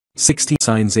16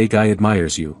 signs a guy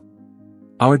admires you.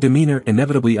 Our demeanor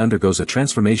inevitably undergoes a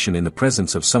transformation in the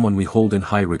presence of someone we hold in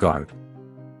high regard.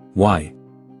 Why?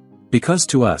 Because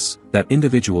to us, that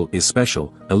individual is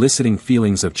special, eliciting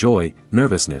feelings of joy,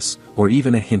 nervousness, or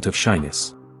even a hint of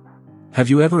shyness. Have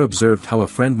you ever observed how a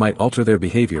friend might alter their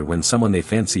behavior when someone they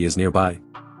fancy is nearby?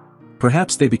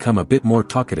 Perhaps they become a bit more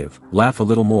talkative, laugh a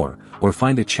little more, or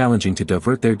find it challenging to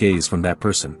divert their gaze from that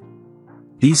person.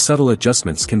 These subtle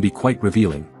adjustments can be quite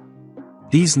revealing.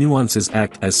 These nuances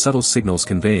act as subtle signals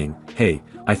conveying, "Hey,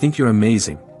 I think you're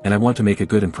amazing, and I want to make a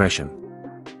good impression."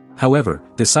 However,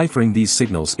 deciphering these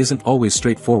signals isn't always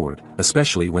straightforward,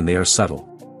 especially when they are subtle.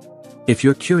 If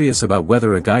you're curious about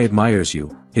whether a guy admires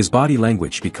you, his body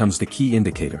language becomes the key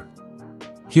indicator.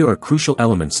 Here are crucial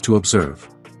elements to observe.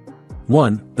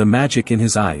 1. The magic in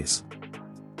his eyes.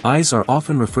 Eyes are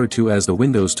often referred to as the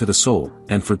windows to the soul,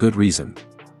 and for good reason.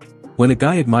 When a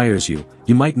guy admires you,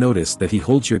 you might notice that he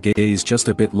holds your gaze just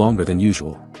a bit longer than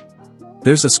usual.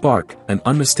 There's a spark, an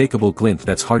unmistakable glint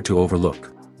that's hard to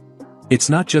overlook. It's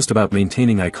not just about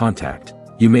maintaining eye contact,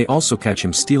 you may also catch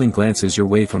him stealing glances your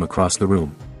way from across the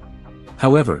room.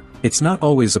 However, it's not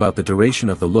always about the duration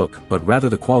of the look but rather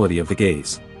the quality of the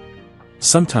gaze.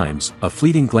 Sometimes, a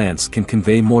fleeting glance can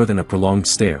convey more than a prolonged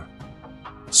stare.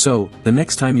 So, the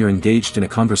next time you're engaged in a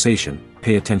conversation,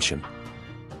 pay attention.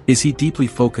 Is he deeply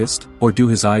focused, or do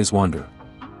his eyes wander?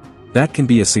 That can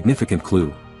be a significant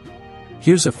clue.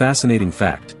 Here's a fascinating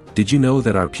fact: did you know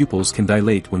that our pupils can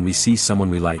dilate when we see someone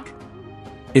we like?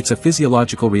 It's a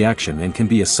physiological reaction and can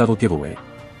be a subtle giveaway.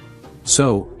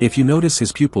 So, if you notice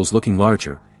his pupils looking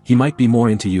larger, he might be more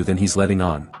into you than he's letting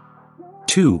on.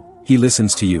 2. He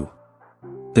listens to you.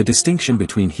 The distinction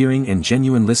between hearing and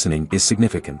genuine listening is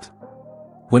significant.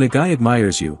 When a guy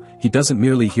admires you, he doesn't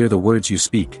merely hear the words you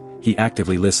speak, he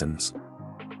actively listens.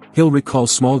 He'll recall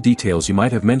small details you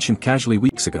might have mentioned casually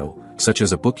weeks ago, such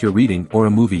as a book you're reading or a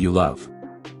movie you love.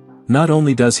 Not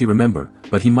only does he remember,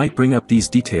 but he might bring up these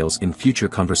details in future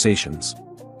conversations.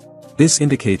 This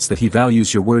indicates that he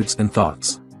values your words and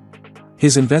thoughts.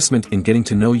 His investment in getting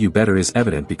to know you better is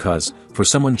evident because, for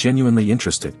someone genuinely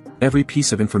interested, every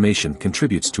piece of information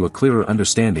contributes to a clearer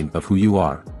understanding of who you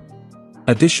are.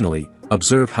 Additionally,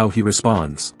 observe how he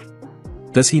responds.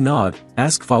 Does he nod,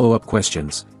 ask follow-up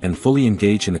questions, and fully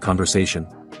engage in the conversation?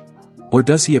 Or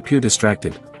does he appear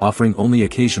distracted, offering only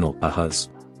occasional ahas?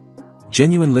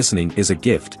 Genuine listening is a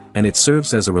gift, and it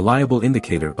serves as a reliable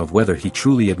indicator of whether he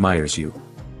truly admires you.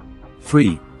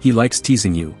 3. He likes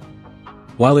teasing you.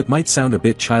 While it might sound a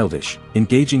bit childish,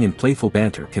 engaging in playful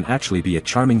banter can actually be a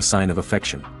charming sign of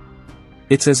affection.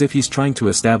 It's as if he's trying to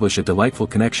establish a delightful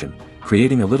connection,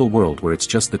 creating a little world where it's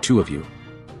just the two of you.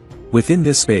 Within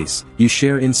this space, you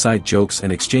share inside jokes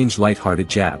and exchange light-hearted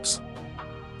jabs.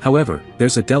 However,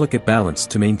 there's a delicate balance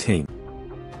to maintain.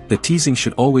 The teasing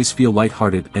should always feel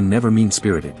light-hearted and never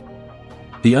mean-spirited.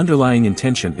 The underlying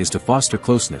intention is to foster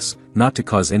closeness, not to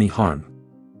cause any harm.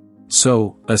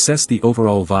 So, assess the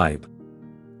overall vibe.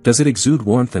 Does it exude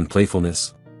warmth and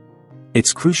playfulness?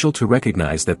 It's crucial to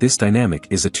recognize that this dynamic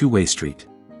is a two-way street.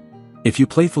 If you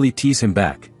playfully tease him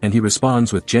back, and he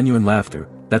responds with genuine laughter,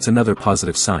 that's another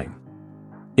positive sign.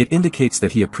 It indicates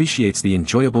that he appreciates the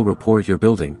enjoyable rapport you're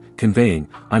building, conveying,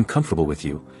 "I'm comfortable with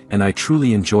you, and I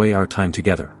truly enjoy our time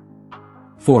together."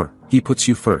 4. He puts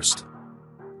you first.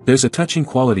 There's a touching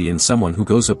quality in someone who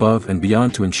goes above and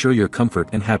beyond to ensure your comfort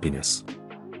and happiness.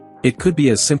 It could be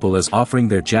as simple as offering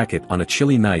their jacket on a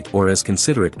chilly night or as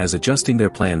considerate as adjusting their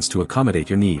plans to accommodate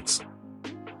your needs.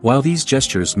 While these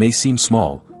gestures may seem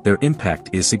small, their impact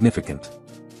is significant.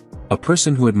 A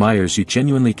person who admires you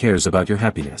genuinely cares about your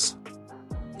happiness.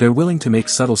 They're willing to make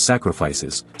subtle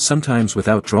sacrifices, sometimes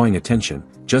without drawing attention,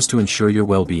 just to ensure your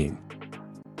well-being.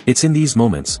 It's in these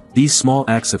moments, these small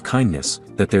acts of kindness,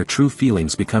 that their true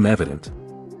feelings become evident.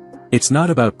 It's not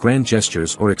about grand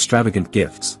gestures or extravagant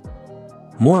gifts.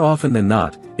 More often than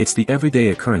not, it's the everyday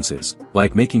occurrences,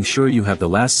 like making sure you have the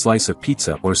last slice of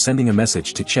pizza or sending a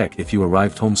message to check if you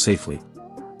arrived home safely.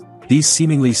 These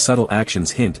seemingly subtle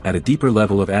actions hint at a deeper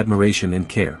level of admiration and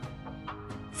care.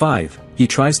 5. He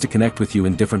tries to connect with you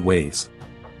in different ways.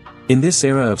 In this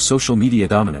era of social media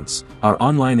dominance, our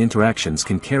online interactions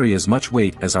can carry as much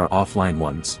weight as our offline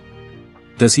ones.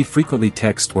 Does he frequently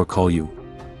text or call you?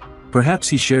 Perhaps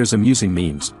he shares amusing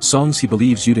memes, songs he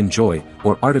believes you'd enjoy,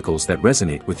 or articles that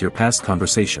resonate with your past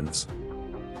conversations.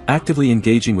 Actively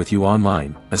engaging with you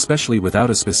online, especially without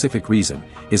a specific reason,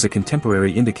 is a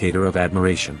contemporary indicator of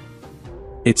admiration.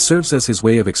 It serves as his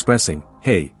way of expressing,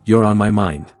 "Hey, you're on my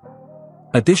mind."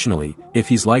 Additionally, if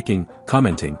he's liking,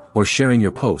 commenting, or sharing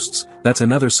your posts, that's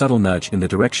another subtle nudge in the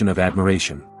direction of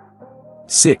admiration.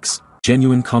 6.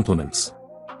 Genuine compliments.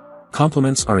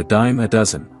 Compliments are a dime a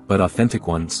dozen, but authentic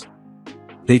ones?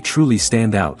 They truly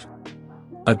stand out.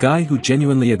 A guy who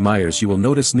genuinely admires you will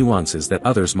notice nuances that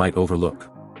others might overlook.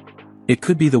 It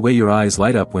could be the way your eyes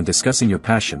light up when discussing your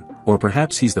passion, or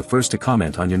perhaps he's the first to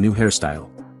comment on your new hairstyle.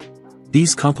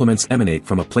 These compliments emanate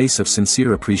from a place of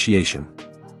sincere appreciation.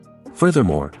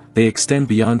 Furthermore, they extend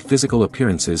beyond physical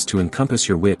appearances to encompass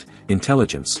your wit,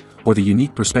 intelligence, or the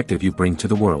unique perspective you bring to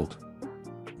the world.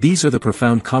 These are the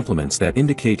profound compliments that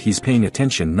indicate he's paying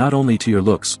attention not only to your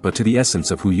looks but to the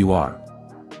essence of who you are.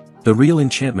 The real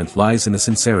enchantment lies in the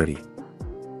sincerity.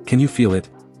 Can you feel it?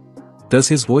 Does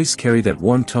his voice carry that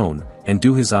warm tone, and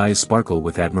do his eyes sparkle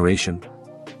with admiration?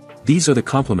 These are the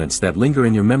compliments that linger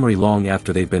in your memory long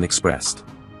after they've been expressed.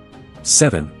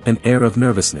 7. An air of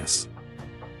nervousness.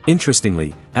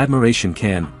 Interestingly, admiration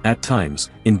can, at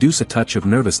times, induce a touch of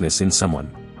nervousness in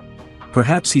someone.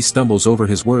 Perhaps he stumbles over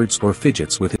his words or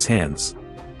fidgets with his hands.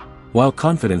 While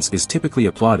confidence is typically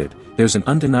applauded, there's an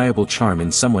undeniable charm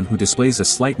in someone who displays a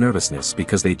slight nervousness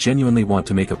because they genuinely want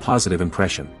to make a positive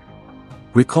impression.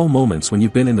 Recall moments when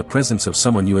you've been in the presence of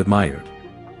someone you admired.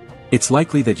 It's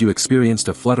likely that you experienced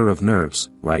a flutter of nerves,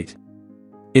 right?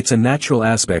 It's a natural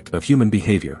aspect of human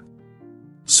behavior.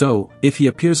 So, if he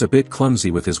appears a bit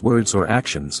clumsy with his words or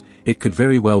actions, it could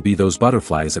very well be those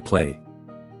butterflies at play.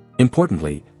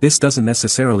 Importantly, this doesn't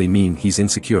necessarily mean he's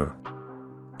insecure.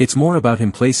 It's more about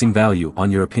him placing value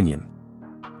on your opinion.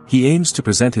 He aims to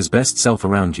present his best self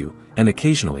around you, and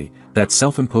occasionally, that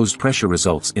self-imposed pressure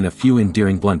results in a few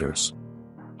endearing blunders.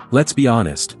 Let's be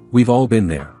honest, we've all been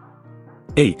there.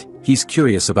 8. He's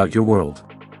curious about your world.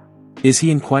 Is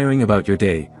he inquiring about your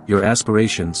day, your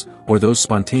aspirations, or those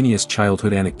spontaneous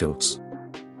childhood anecdotes?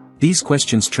 These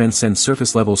questions transcend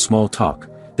surface-level small talk,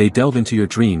 they delve into your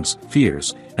dreams,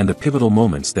 fears, and the pivotal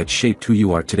moments that shaped who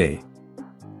you are today.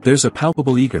 There's a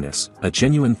palpable eagerness, a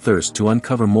genuine thirst to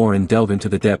uncover more and delve into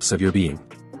the depths of your being.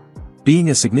 Being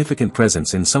a significant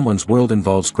presence in someone's world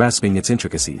involves grasping its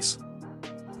intricacies.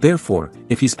 Therefore,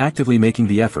 if he's actively making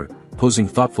the effort, posing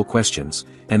thoughtful questions,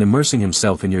 and immersing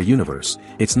himself in your universe,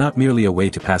 it's not merely a way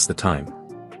to pass the time.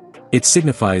 It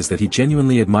signifies that he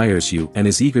genuinely admires you and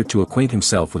is eager to acquaint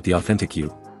himself with the authentic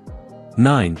you.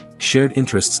 9. Shared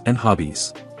interests and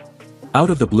hobbies. Out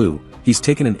of the blue, he's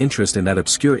taken an interest in that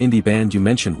obscure indie band you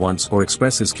mentioned once or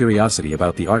expresses curiosity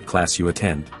about the art class you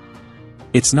attend.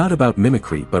 It's not about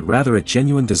mimicry but rather a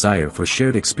genuine desire for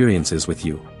shared experiences with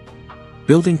you.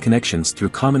 Building connections through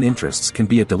common interests can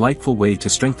be a delightful way to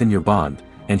strengthen your bond,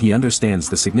 and he understands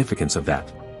the significance of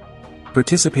that.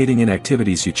 Participating in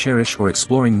activities you cherish or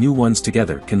exploring new ones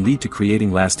together can lead to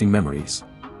creating lasting memories.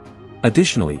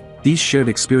 Additionally, these shared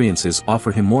experiences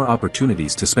offer him more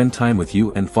opportunities to spend time with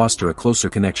you and foster a closer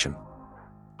connection.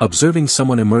 Observing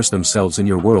someone immerse themselves in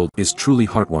your world is truly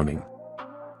heartwarming.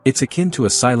 It's akin to a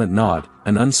silent nod,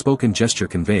 an unspoken gesture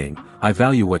conveying, "I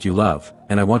value what you love,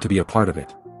 and I want to be a part of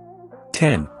it."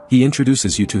 10. He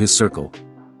introduces you to his circle.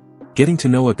 Getting to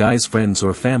know a guy's friends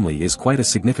or family is quite a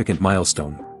significant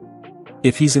milestone.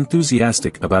 If he's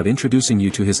enthusiastic about introducing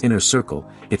you to his inner circle,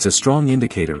 it's a strong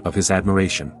indicator of his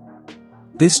admiration.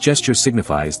 This gesture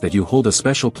signifies that you hold a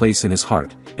special place in his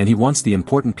heart, and he wants the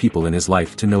important people in his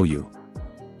life to know you.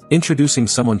 Introducing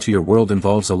someone to your world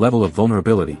involves a level of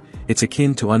vulnerability, it's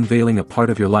akin to unveiling a part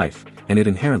of your life, and it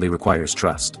inherently requires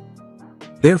trust.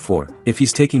 Therefore, if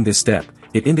he's taking this step,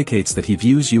 it indicates that he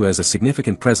views you as a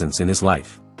significant presence in his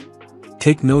life.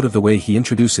 Take note of the way he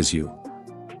introduces you.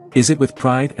 Is it with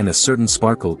pride and a certain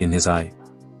sparkle in his eye?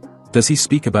 Does he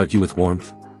speak about you with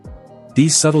warmth?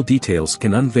 These subtle details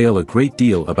can unveil a great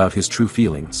deal about his true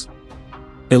feelings.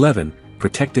 11.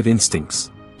 Protective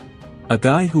instincts. A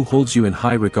guy who holds you in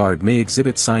high regard may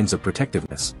exhibit signs of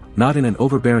protectiveness, not in an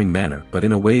overbearing manner but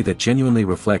in a way that genuinely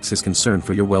reflects his concern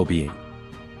for your well-being.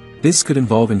 This could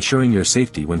involve ensuring your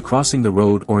safety when crossing the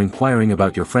road or inquiring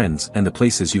about your friends and the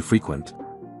places you frequent.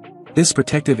 This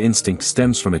protective instinct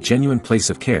stems from a genuine place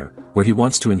of care, where he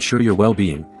wants to ensure your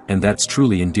well-being, and that's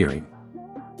truly endearing.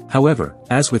 However,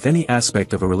 as with any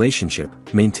aspect of a relationship,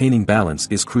 maintaining balance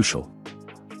is crucial.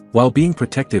 While being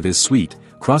protective is sweet,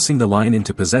 crossing the line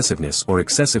into possessiveness or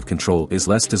excessive control is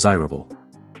less desirable.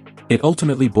 It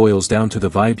ultimately boils down to the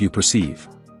vibe you perceive.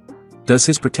 Does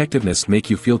his protectiveness make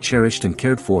you feel cherished and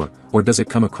cared for, or does it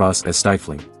come across as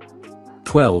stifling?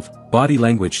 12. Body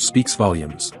language speaks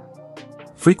volumes.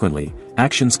 Frequently,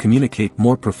 actions communicate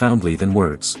more profoundly than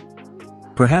words.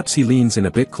 Perhaps he leans in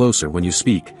a bit closer when you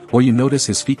speak, or you notice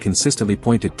his feet consistently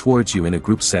pointed towards you in a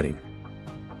group setting.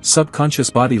 Subconscious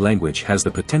body language has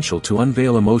the potential to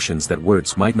unveil emotions that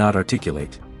words might not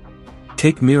articulate.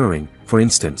 Take mirroring, for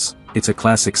instance, it's a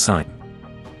classic sign.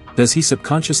 Does he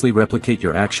subconsciously replicate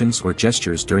your actions or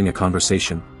gestures during a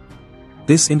conversation?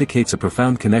 This indicates a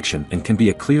profound connection and can be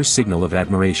a clear signal of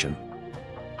admiration.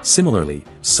 Similarly,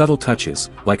 subtle touches,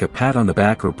 like a pat on the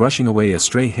back or brushing away a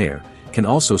stray hair, can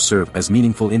also serve as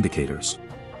meaningful indicators.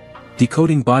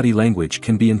 Decoding body language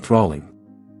can be enthralling.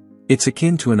 It's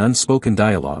akin to an unspoken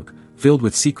dialogue, filled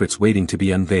with secrets waiting to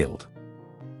be unveiled.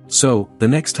 So, the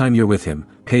next time you're with him,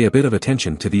 pay a bit of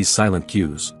attention to these silent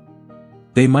cues.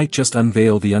 They might just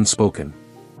unveil the unspoken.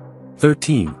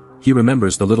 13. He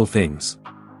remembers the little things.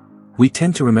 We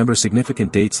tend to remember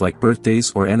significant dates like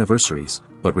birthdays or anniversaries,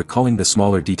 but recalling the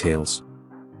smaller details?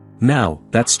 Now,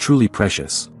 that's truly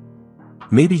precious.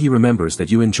 Maybe he remembers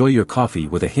that you enjoy your coffee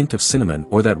with a hint of cinnamon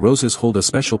or that roses hold a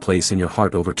special place in your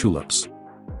heart over tulips.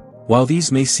 While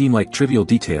these may seem like trivial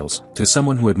details, to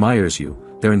someone who admires you,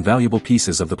 they're invaluable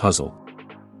pieces of the puzzle.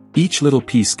 Each little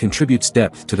piece contributes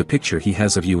depth to the picture he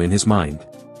has of you in his mind.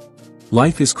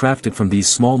 Life is crafted from these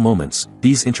small moments,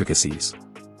 these intricacies.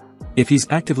 If he's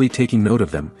actively taking note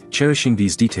of them, cherishing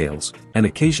these details, and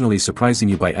occasionally surprising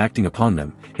you by acting upon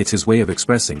them, it's his way of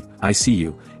expressing, "I see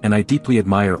you, and I deeply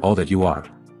admire all that you are."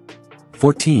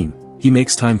 14. He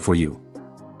makes time for you.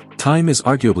 Time is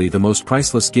arguably the most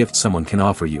priceless gift someone can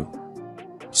offer you.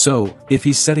 So, if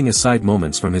he's setting aside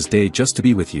moments from his day just to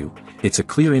be with you, it's a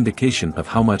clear indication of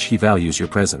how much he values your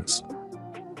presence.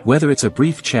 Whether it's a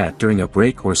brief chat during a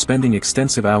break or spending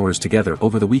extensive hours together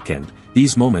over the weekend,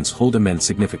 these moments hold immense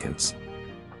significance.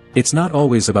 It's not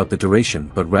always about the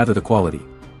duration but rather the quality.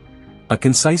 A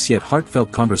concise yet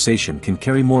heartfelt conversation can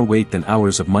carry more weight than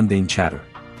hours of mundane chatter.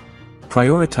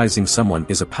 Prioritizing someone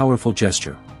is a powerful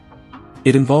gesture.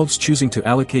 It involves choosing to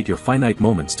allocate your finite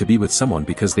moments to be with someone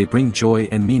because they bring joy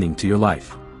and meaning to your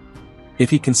life. If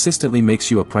he consistently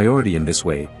makes you a priority in this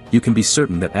way, you can be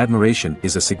certain that admiration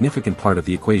is a significant part of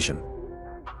the equation.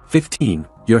 15.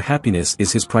 Your happiness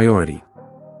is his priority.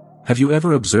 Have you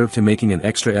ever observed him making an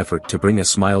extra effort to bring a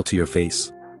smile to your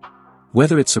face?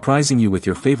 Whether it's surprising you with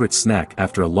your favorite snack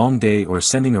after a long day or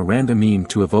sending a random meme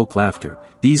to evoke laughter,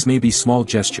 these may be small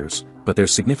gestures, but their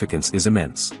significance is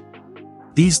immense.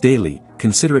 These daily,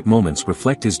 considerate moments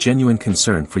reflect his genuine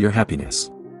concern for your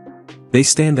happiness. They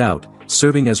stand out,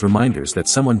 serving as reminders that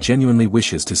someone genuinely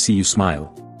wishes to see you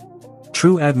smile.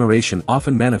 True admiration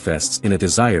often manifests in a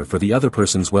desire for the other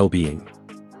person's well-being.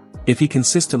 If he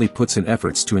consistently puts in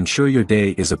efforts to ensure your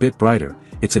day is a bit brighter,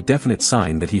 it's a definite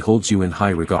sign that he holds you in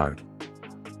high regard.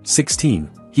 16.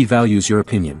 He values your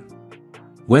opinion.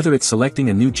 Whether it's selecting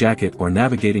a new jacket or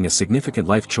navigating a significant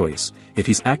life choice, if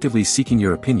he's actively seeking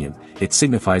your opinion, it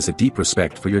signifies a deep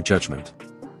respect for your judgment.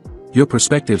 Your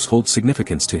perspectives hold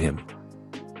significance to him.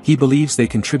 He believes they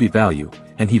contribute value,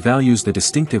 and he values the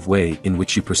distinctive way in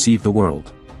which you perceive the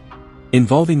world.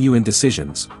 Involving you in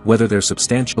decisions, whether they're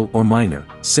substantial or minor,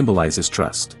 symbolizes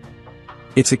trust.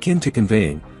 It's akin to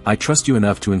conveying, "I trust you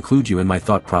enough to include you in my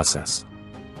thought process."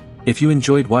 If you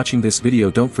enjoyed watching this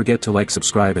video, don't forget to like,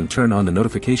 subscribe and turn on the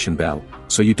notification bell,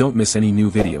 so you don't miss any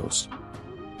new videos.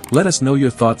 Let us know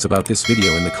your thoughts about this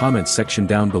video in the comments section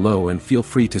down below, and feel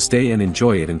free to stay and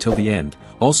enjoy it until the end.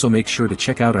 Also make sure to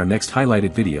check out our next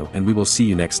highlighted video, and we will see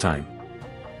you next time.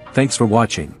 Thanks for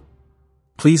watching.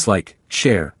 Please like,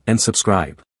 share, and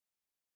subscribe.